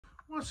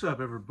What's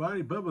up,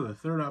 everybody? Bubba the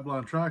Third Eye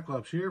Blind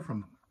Triclops here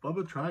from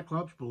Bubba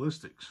Triclops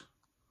Ballistics.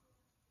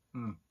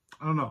 I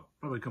don't know,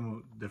 probably come up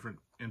with a different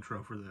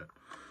intro for that.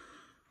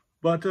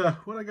 But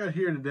what I got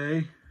here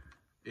today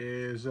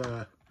is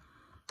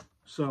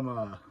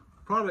some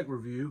product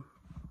review,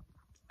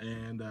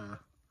 and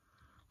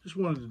just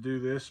wanted to do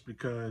this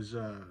because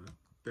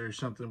there's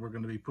something we're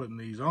going to be putting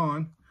these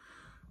on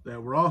that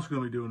we're also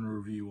going to be doing a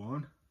review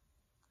on,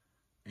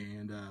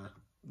 and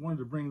wanted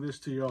to bring this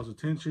to y'all's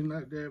attention.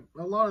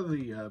 A lot of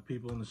the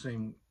people in the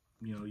same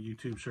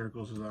YouTube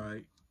circles as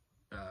I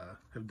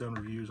have done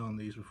reviews on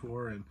these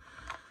before, and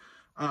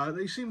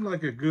they seem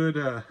like a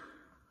good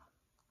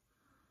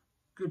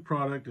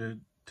product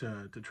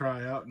to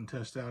try out and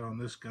test out on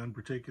this gun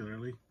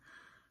particularly.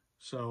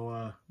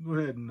 So go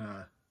ahead and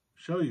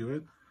show you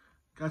it.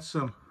 Got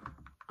some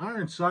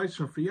iron sights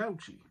from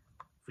Feyachi.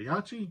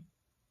 Feyachi?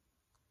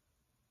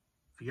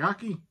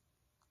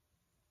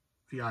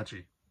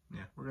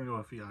 Yeah, we're gonna go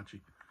with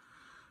Feyachi.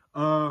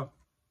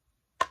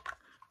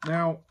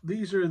 Now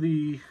these are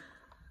the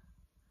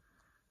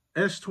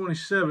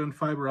S27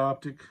 fiber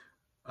optic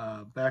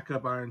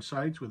backup iron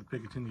sights with a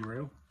Picatinny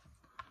rail.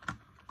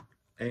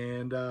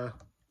 And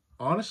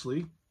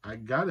honestly, I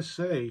gotta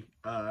say,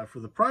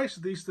 for the price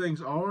that these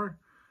things are,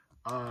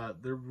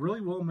 they're really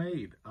well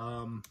made.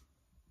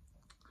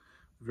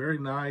 Very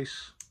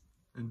nice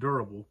and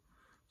durable.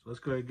 So let's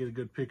go ahead and get a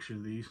good picture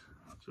of these.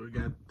 So we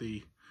got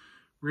the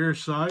rear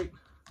sight,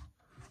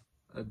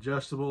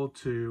 adjustable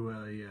to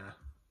a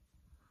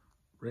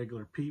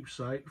regular peep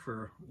sight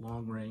for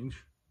long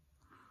range.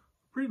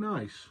 Pretty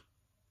nice.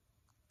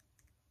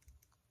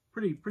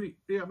 Pretty,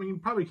 yeah, I mean, you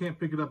probably can't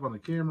pick it up on the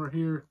camera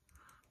here,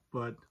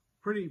 but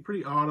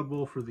pretty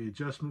audible for the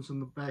adjustments in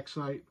the back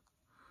sight.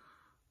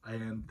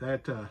 And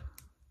that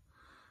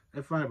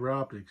fiber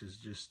optics is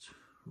just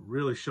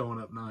really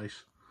showing up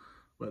nice.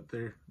 But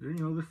they're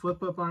they're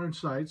flip up iron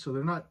sights, so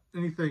they're not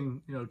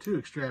anything too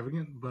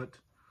extravagant, but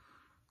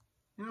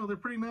they're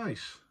pretty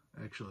nice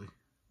actually.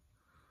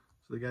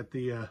 So they got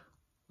the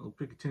little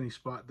Picatinny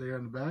spot there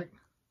on the back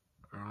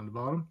or on the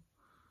bottom,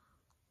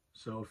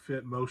 so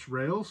fit most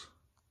rails.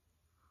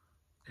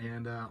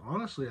 And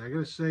honestly, I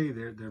gotta say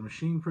they're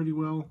machined pretty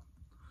well.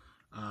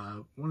 I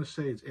want to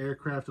say it's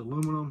aircraft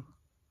aluminum.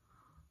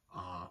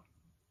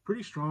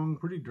 Pretty strong,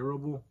 pretty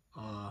durable.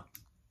 I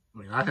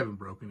mean, I haven't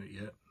broken it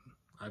yet.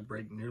 I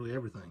break nearly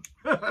everything.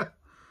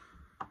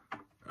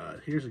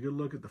 Here's a good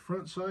look at the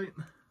front sight.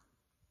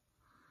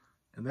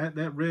 And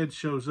that red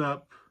shows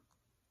up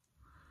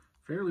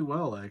fairly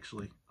well,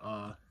 actually.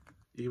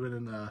 Even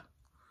in the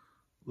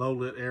low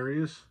lit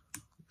areas.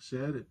 Like I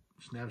said, it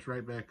snaps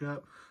right back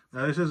up.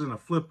 Now, this isn't a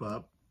flip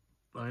up.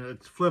 I mean,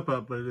 it's flip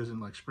up, but it isn't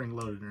like spring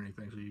loaded or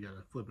anything, so you got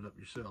to flip it up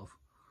yourself.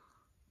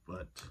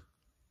 But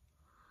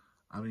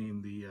I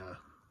mean, the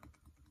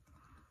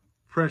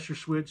pressure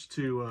switch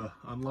to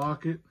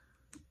unlock it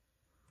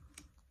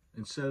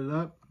and set it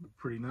up,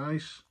 pretty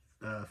nice.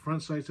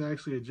 Front sight's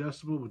actually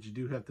adjustable, but you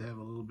do have to have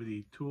a little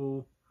bitty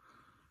tool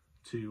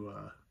to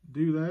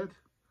do that.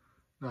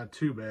 Not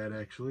too bad,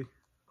 actually.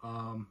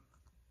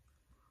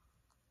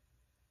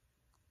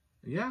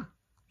 Yeah,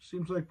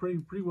 seems like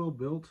pretty well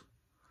built.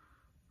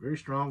 Very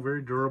strong,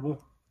 very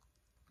durable.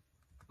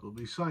 It'll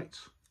be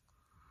sights.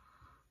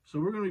 So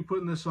we're going to be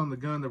putting this on the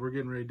gun that we're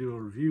getting ready to do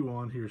a review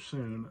on here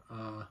soon.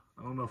 I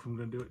don't know if I'm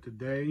going to do it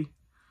today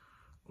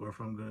or if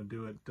I'm going to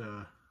do it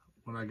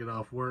when I get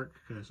off work,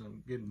 because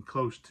I'm getting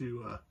close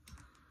to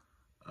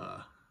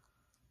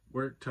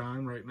work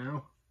time right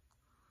now.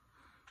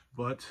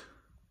 But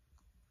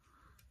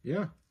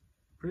yeah,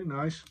 pretty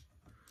nice.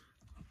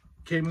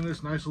 Came in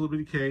this nice little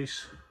bitty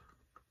case,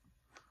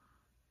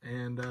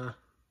 and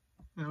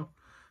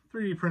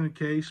 3D printed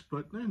case,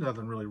 but there's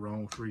nothing really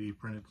wrong with 3D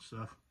printed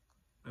stuff.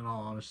 In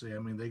all honesty, I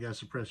mean, they got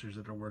suppressors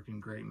that are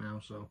working great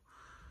now, so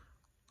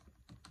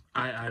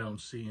I don't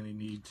see any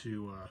need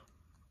to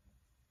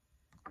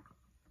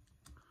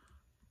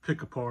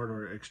pick apart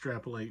or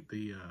extrapolate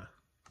the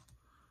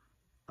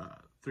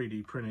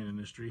 3D printing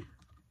industry,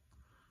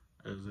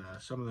 as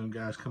some of them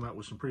guys come out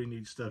with some pretty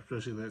neat stuff,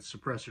 especially that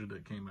suppressor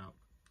that came out.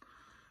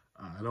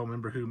 I don't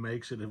remember who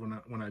makes it.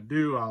 When I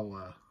do,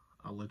 I'll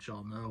let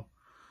y'all know.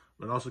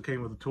 But it also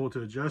came with a tool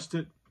to adjust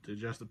it, to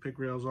adjust the pick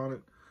rails on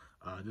it.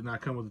 Did not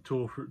come with a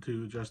tool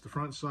to adjust the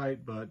front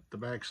sight, but the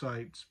back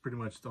sight's pretty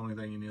much the only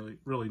thing you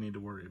really need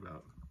to worry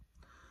about.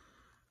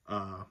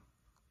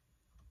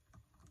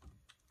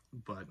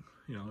 But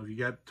if you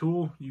got the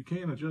tool, you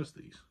can adjust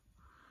these.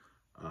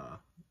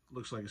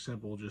 Looks like a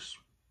simple, just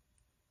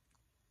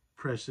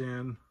press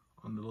in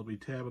on the little bitty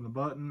tab on the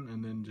button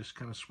and then just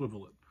kind of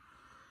swivel it.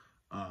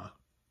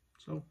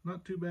 So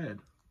not too bad,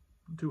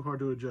 not too hard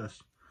to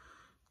adjust.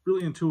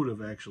 Really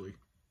intuitive, actually.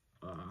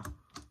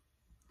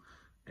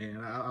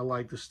 And I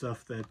like the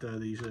stuff that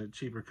these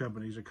cheaper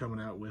companies are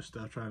coming out with,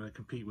 stuff trying to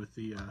compete with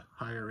the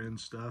higher end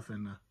stuff.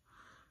 And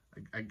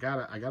I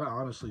gotta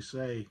honestly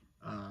say,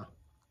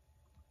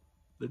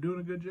 they're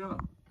doing a good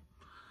job.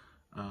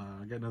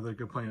 I got nothing to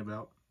complain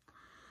about.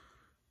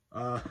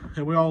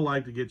 And we all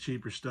like to get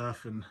cheaper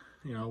stuff, and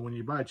you know, when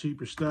you buy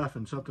cheaper stuff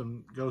and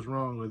something goes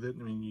wrong with it,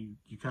 I mean,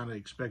 you kind of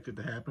expect it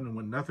to happen, and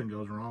when nothing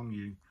goes wrong,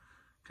 you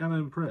kind of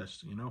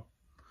impressed, you know.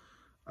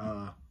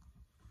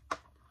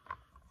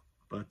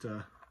 But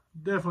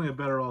definitely a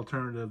better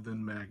alternative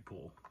than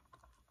Magpul.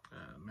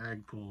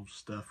 Magpul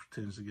stuff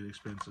tends to get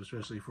expensive,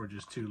 especially for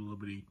just 2 little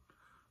bitty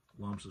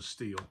lumps of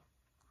steel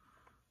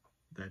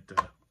that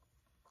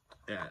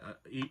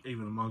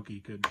even a monkey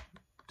could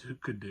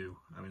do.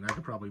 I mean, I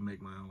could probably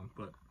make my own,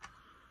 but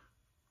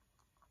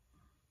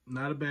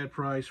not a bad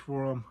price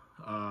for them.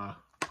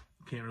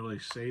 Can't really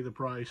say the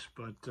price,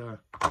 but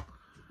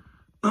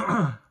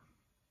probably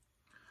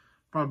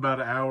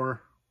about an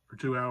hour or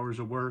 2 hours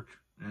of work,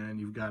 and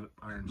you've got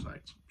iron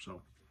sights.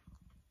 So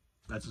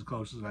that's as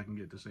close as I can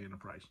get to saying the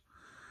price.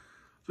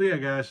 So yeah,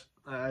 guys,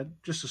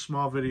 just a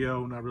small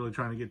video, not really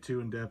trying to get too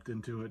in-depth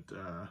into it.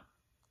 And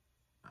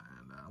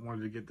I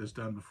wanted to get this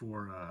done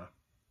before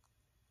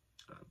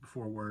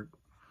work.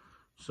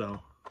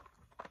 So,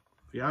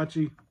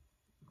 Feyachi,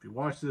 if you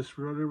watch this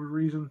for whatever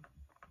reason,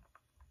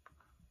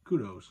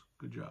 kudos,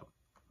 good job.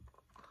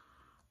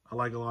 I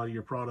like a lot of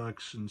your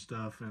products and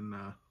stuff, and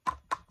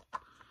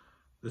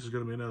this is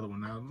going to be another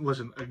one. Now,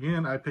 listen,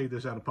 again, I paid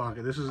this out of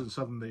pocket. This isn't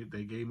something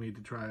they gave me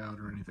to try out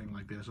or anything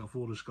like that. So,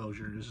 full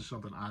disclosure, this is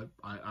something I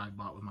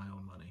bought with my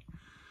own money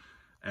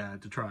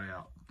to try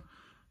out.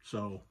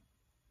 So,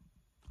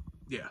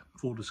 yeah,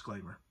 full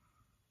disclaimer.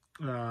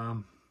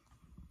 But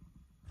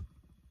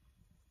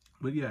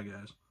yeah,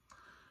 guys,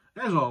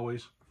 as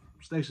always,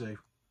 stay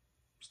safe,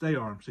 stay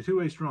armed, stay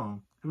two-way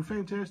strong. Have a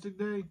fantastic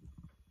day.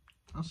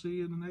 I'll see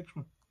you in the next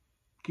one.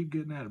 Keep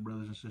getting at it,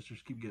 brothers and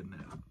sisters. Keep getting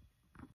at it.